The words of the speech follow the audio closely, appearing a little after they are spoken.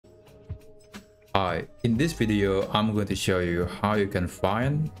Hi, in this video, I'm going to show you how you can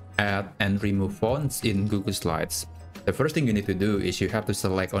find, add, and remove fonts in Google Slides. The first thing you need to do is you have to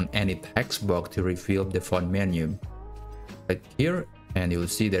select on any text box to reveal the font menu. Click here, and you'll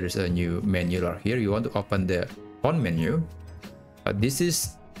see there is a new menu right here. You want to open the font menu. This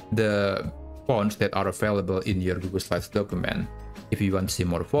is the fonts that are available in your Google Slides document. If you want to see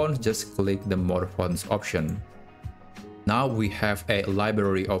more fonts, just click the More Fonts option. Now we have a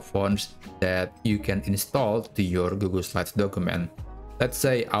library of fonts that you can install to your Google Slides document. Let's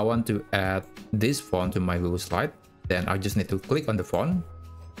say I want to add this font to my Google Slide. Then I just need to click on the font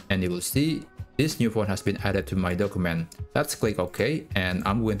and you will see this new font has been added to my document. Let's click OK, and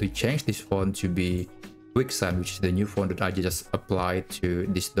I'm going to change this font to be QuickSign, which is the new font that I just applied to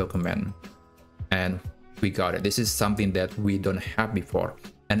this document. And we got it. This is something that we don't have before.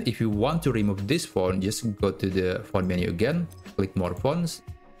 And if you want to remove this font, just go to the font menu again, click More Fonts,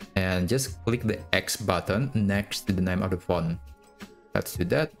 and just click the X button next to the name of the font. Let's do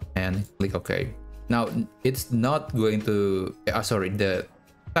that and click OK. Now it's not going to, the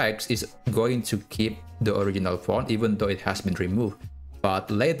text is going to keep the original font even though it has been removed. But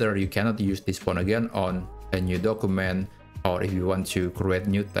later you cannot use this font again on a new document, or if you want to create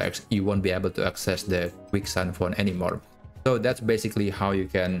new text, you won't be able to access the QuickSign font anymore. So that's basically how you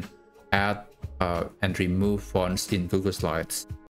can add and remove fonts in Google Slides.